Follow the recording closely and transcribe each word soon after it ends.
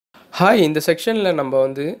Hi, இந்த செக்ஷனில் நம்ம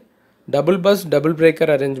double bus double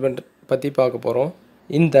breaker arrangement பற்றி பார்க்க போகிறோம்.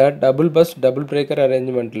 இந்த double bus double breaker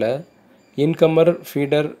அரேஞ்ச்மெண்ட்டில் இன்கமர்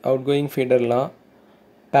feeder outgoing ஃபீடர்லாம்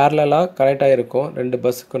பேரலாக கனெக்ட் ஆகிருக்கும் ரெண்டு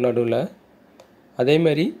பஸ்ஸுக்கு நடுவில்.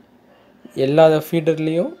 அதேமாரி எல்லா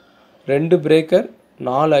ஃபீடர்லேயும் 2 பிரேக்கர்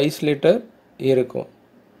 4 ஐசோலேட்டர் இருக்கும்.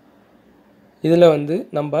 இதில்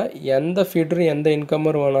நம்ம எந்த ஃபீடரும் எந்த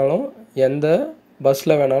இன்கமர் வேணாலும் எந்த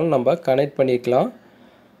பஸ்ஸில் வேணாலும் நம்ம கனெக்ட் பண்ணிக்கலாம்.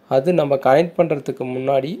 அது நம்ம கனெக்ட் பண்ணுறதுக்கு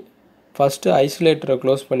முன்னாடி ஃபஸ்ட்டு ஐசோலேட்டரை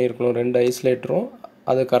க்ளோஸ் பண்ணியிருக்கணும். 2 ஐசோலேட்டரும்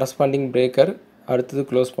அது கரஸ்பாண்டிங் பிரேக்கர் அடுத்தது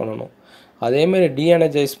க்ளோஸ் பண்ணணும். அதேமாரி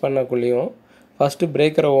டீஎனர்ஜைஸ் பண்ணக்குள்ளேயும் ஃபஸ்ட்டு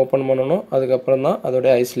பிரேக்கரை ஓப்பன் பண்ணணும், அதுக்கப்புறம் தான்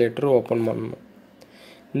அதோடைய ஐசோலேட்டர் ஓப்பன் பண்ணணும்.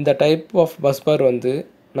 இந்த டைப் ஆஃப் பஸ் பார்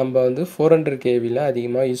நம்ம 400 kVயில்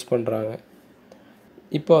அதிகமாக யூஸ் பண்ணுறாங்க.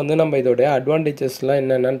 இப்போ நம்ம இதோடைய அட்வான்டேஜஸ்லாம்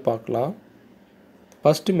என்னென்னு பார்க்கலாம்.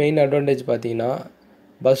 ஃபஸ்ட்டு மெயின் அட்வான்டேஜ் பார்த்திங்கன்னா,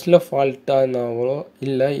 பஸ்ஸில் ஃபால்ட்டாக இருந்தாலோ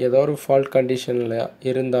இல்லை ஏதோ ஒரு ஃபால்ட் கண்டிஷனில்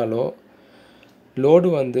இருந்தாலோ லோடு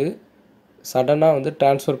சடனாக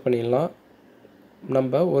ட்ரான்ஸ்ஃபர் பண்ணிடலாம்.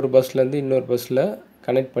 நம்ம ஒரு பஸ்லேருந்து இன்னொரு பஸ்ஸில்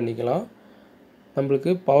கனெக்ட் பண்ணிக்கலாம்.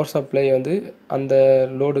 நம்மளுக்கு பவர் சப்ளை அந்த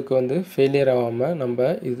லோடுக்கு ஃபெயிலியர் ஆகாமல்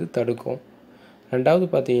நம்ம இது தடுக்கும். ரெண்டாவது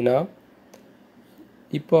பார்த்திங்கன்னா,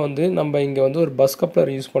 இப்போ நம்ம இங்கே ஒரு பஸ்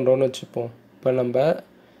கப்ளர் யூஸ் பண்ணுறோன்னு வச்சுப்போம். இப்போ நம்ம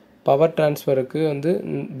பவர் ட்ரான்ஸ்ஃபருக்கு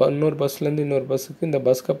இன்னொரு பஸ்லேருந்து இன்னொரு பஸ்ஸுக்கு இந்த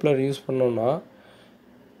பஸ் கப்ளர் யூஸ் பண்ணோன்னா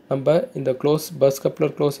நம்ம இந்த bus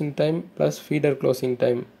coupler closing time plus feeder closing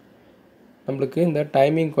time நம்மளுக்கு இந்த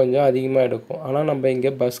டைமிங் கொஞ்சம் அதிகமாக எடுக்கும். ஆனால் நம்ம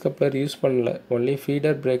இங்கே பஸ் கப்ளர் யூஸ் பண்ணல, ஒன்லி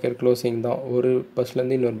ஃபீடர் பிரேக்கர் க்ளோசிங் தான் ஒரு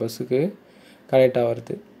பஸ்லேருந்து இன்னொரு பஸ்ஸுக்கு கனெக்ட்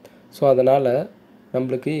ஆகிறது. ஸோ அதனால்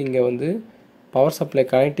நம்மளுக்கு இங்கே பவர் சப்ளை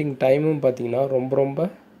கனெக்டிங் டைமும் பார்த்திங்கன்னா ரொம்ப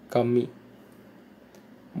கம்மி.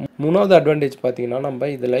 மூணாவது அட்வான்டேஜ் பார்த்திங்கன்னா, நம்ம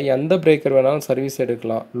இதில் எந்த பிரேக்கர் வேணாலும் சர்வீஸ்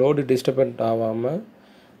எடுக்கலாம். லோடு டிஸ்டர்பன்ட் ஆகாமல்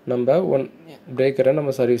நம்ம பிரேக்கரை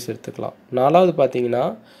நம்ம சர்வீஸ் எடுத்துக்கலாம். நாலாவது பார்த்திங்கன்னா,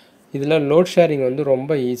 இதில் லோட் ஷேரிங்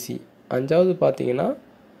ரொம்ப ஈஸி. அஞ்சாவது பார்த்திங்கன்னா,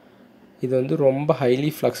 இது ரொம்ப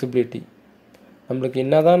ஹைலி ஃப்ளெக்சிபிலிட்டி. நம்மளுக்கு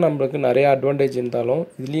என்ன தான் நம்மளுக்கு நிறைய அட்வான்டேஜ் இருந்தாலும்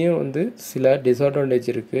இதுலேயும் சில டிஸ்அட்வான்டேஜ்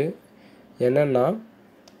இருக்குது. என்னென்னா,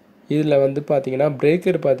 இதில் பார்த்திங்கன்னா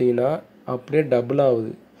பிரேக்கர் பார்த்திங்கன்னா அப்படியே டபுள்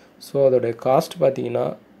ஆகுது. ஸோ அதோடைய காஸ்ட் பார்த்திங்கன்னா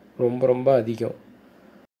ரொம்ப அதிகம்.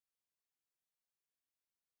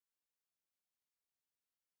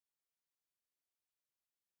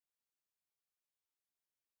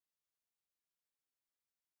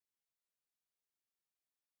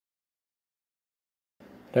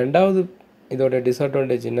 ரெண்டாவது இதோட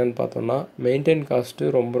டிஸ்அட்வான்டேஜ் என்னென்னு பார்த்தோம்னா, மெயின்டைன்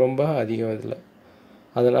காஸ்ட்டு ரொம்ப அதிகம் இதில்.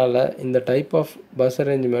 அதனால் இந்த டைப் ஆஃப் பஸ்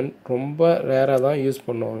அரேஞ்ச்மெண்ட் ரொம்ப ரேராக தான் யூஸ்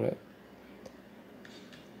பண்ணுவாங்க.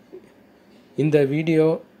 இந்த வீடியோ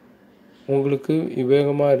உங்களுக்கு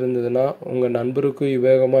உபயோகமாக இருந்ததுன்னா, உங்கள் நண்பருக்கு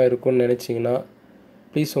உபயோகமாக இருக்கும்னு நினச்சிங்கன்னா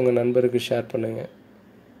ப்ளீஸ் உங்கள் நண்பருக்கு ஷேர் பண்ணுங்கள்.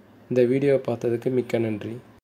 இந்த வீடியோவை பார்த்ததுக்கு மிக்க நன்றி.